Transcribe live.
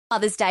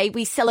Mother's Day,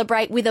 we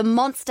celebrate with a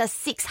monster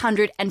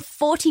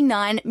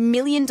 $649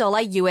 million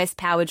US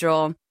power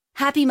draw.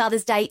 Happy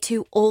Mother's Day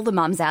to all the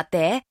mums out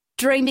there.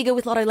 Dream bigger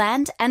with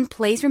Lottoland, and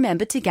please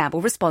remember to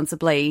gamble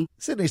responsibly.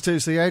 Sydney's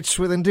 2CH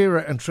with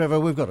Indira and Trevor.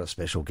 We've got a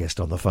special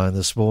guest on the phone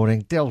this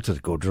morning, Delta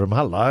Goodrem.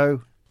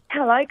 Hello.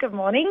 Hello, good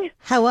morning.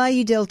 How are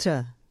you,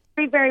 Delta?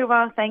 Very, very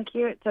well, thank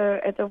you.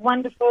 It's a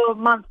wonderful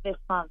month this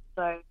month,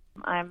 so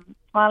I'm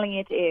smiling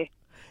ear to ear.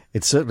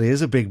 It certainly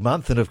is a big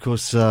month, and of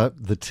course the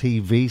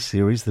TV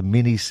series, the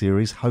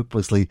mini-series,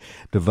 Hopelessly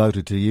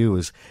Devoted to You,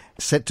 is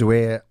set to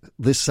air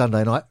this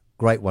Sunday night.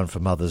 Great one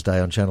for Mother's Day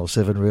on Channel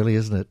 7, really,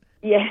 isn't it?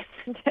 Yes,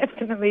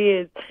 definitely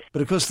is.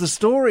 But of course the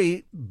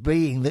story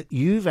being that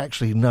you've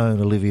actually known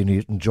Olivia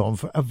Newton-John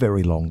for a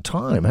very long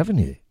time, haven't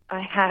you?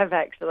 I have,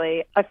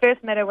 actually. I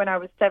first met her when I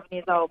was 7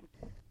 years old.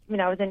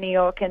 I was in New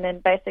York, and then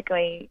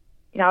basically,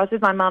 I was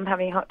with my mum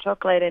having hot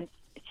chocolate, and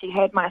she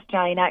heard my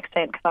Australian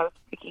accent because I was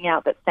freaking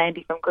out that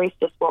Sandy from Greece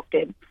just walked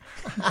in.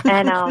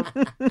 And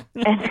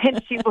then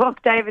she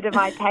walked over to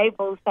my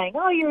table saying,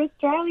 "Oh, you're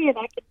Australian,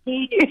 I can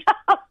hear you."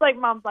 I was like,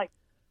 Mum's like,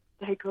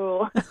 so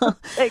cool.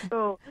 So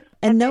cool.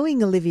 And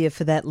knowing Olivia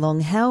for that long,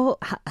 how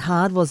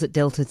hard was it,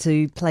 Delta,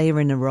 to play her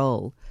in a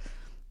role?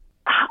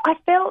 I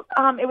felt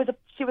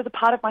she was a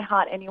part of my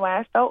heart anyway.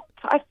 I felt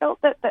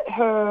that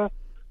her...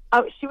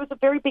 she was a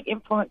very big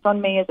influence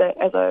on me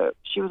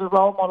she was a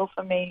role model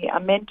for me, a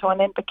mentor,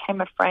 and then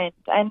became a friend.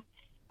 And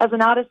as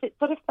an artist, it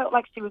sort of felt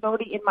like she was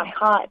already in my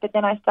heart, but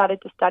then I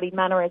started to study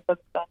mannerisms.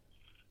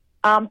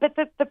 But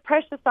the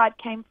pressure side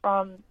came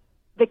from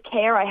the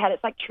care I had.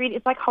 It's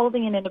like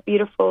holding it in a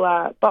beautiful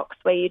box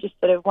where you just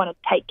sort of want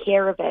to take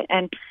care of it.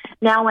 And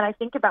now when I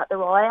think about the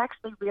role, I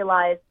actually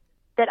realize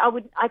that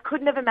I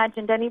couldn't have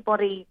imagined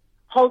anybody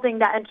holding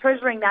that and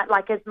treasuring that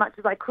like as much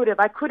as I could have.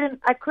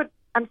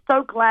 I'm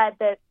so glad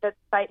that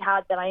fate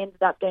had that I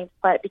ended up getting to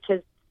play it,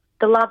 because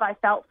the love I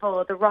felt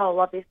for the role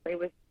obviously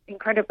was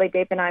incredibly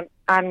deep, and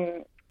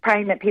I'm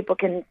praying that people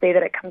can see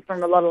that it comes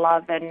from a lot of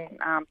love and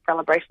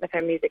celebration of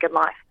her music and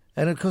life.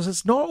 And of course,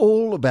 it's not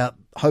all about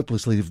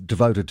Hopelessly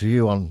Devoted to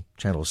You on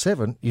Channel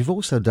 7. You've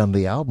also done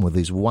the album with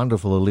these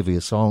wonderful Olivia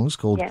songs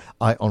called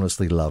I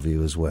Honestly Love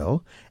You as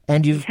well,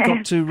 and you've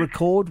got to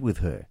record with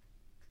her.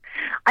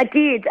 I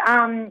did.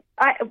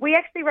 We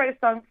actually wrote a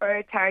song for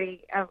a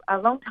charity a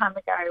long time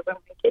ago when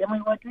we did, and we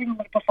were doing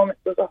a performance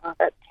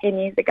about 10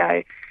 years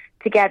ago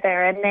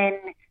together. And then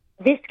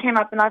this came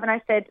up in live, and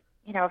I said,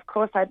 of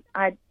course, we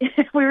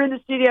were in the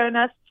studio, and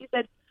she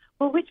said,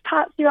 "Well, which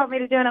parts do you want me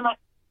to do?" And I'm like,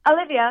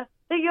 "Olivia,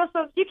 they're your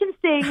songs. You can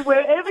sing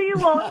wherever you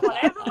want,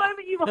 whatever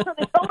moment you want.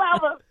 It's all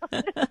album."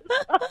 I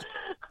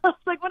was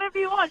like, "Whatever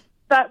you want."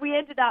 But we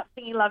ended up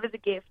singing "Love Is a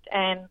Gift"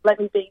 and "Let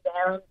Me Be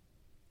There." And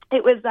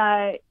it was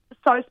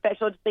so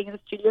special to sing in the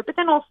studio. But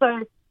then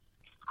also,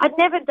 I'd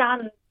never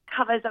done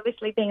covers.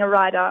 Obviously, being a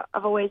writer,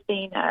 I've always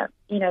been,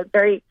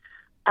 very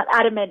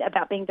adamant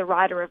about being the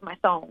writer of my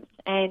songs.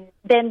 And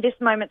then this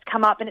moment's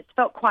come up, and it's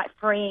felt quite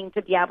freeing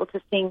to be able to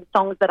sing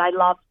songs that I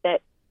loved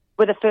that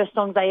were the first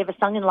songs I ever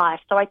sung in life.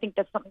 So I think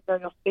that's something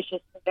very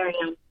auspicious and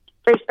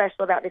very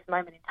special about this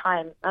moment in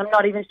time. I'm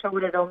not even sure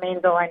what it all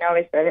means. All I know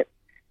is that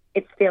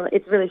it's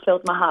really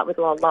filled my heart with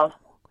a lot of love.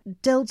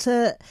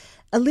 Delta,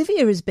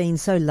 Olivia has been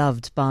so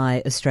loved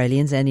by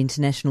Australians and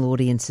international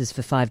audiences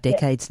for 5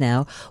 decades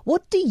now.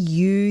 What do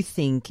you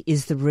think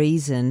is the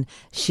reason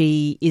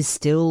she is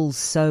still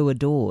so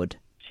adored?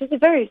 She's a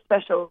very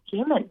special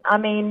human. I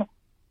mean,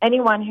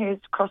 anyone who's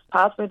crossed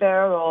paths with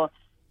her, or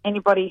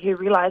anybody who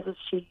realises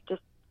she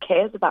just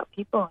cares about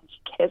people and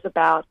she cares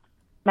about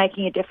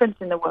making a difference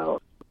in the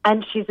world.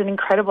 And she's an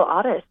incredible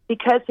artist.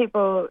 Because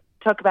people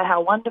talk about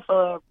how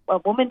wonderful a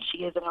woman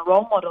she is and a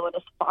role model and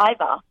a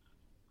survivor,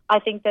 I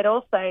think that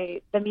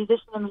also the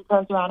musician in me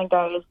turns around and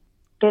goes,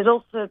 there's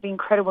also the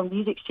incredible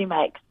music she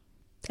makes.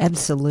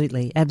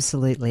 Absolutely,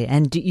 absolutely.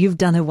 And you've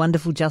done her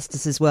wonderful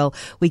justice as well.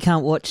 We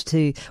can't wait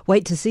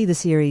to see the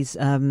series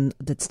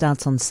that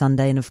starts on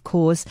Sunday, and of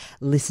course,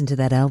 listen to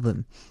that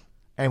album.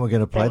 And we're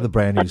going to play the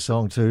brand new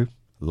song too,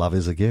 Love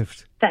Is a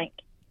Gift. Thanks.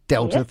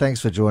 Delta,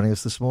 thanks for joining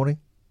us this morning.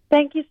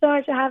 Thank you so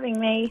much for having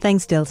me.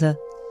 Thanks, Delta.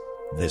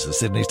 This is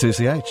Sydney's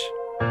 2CH.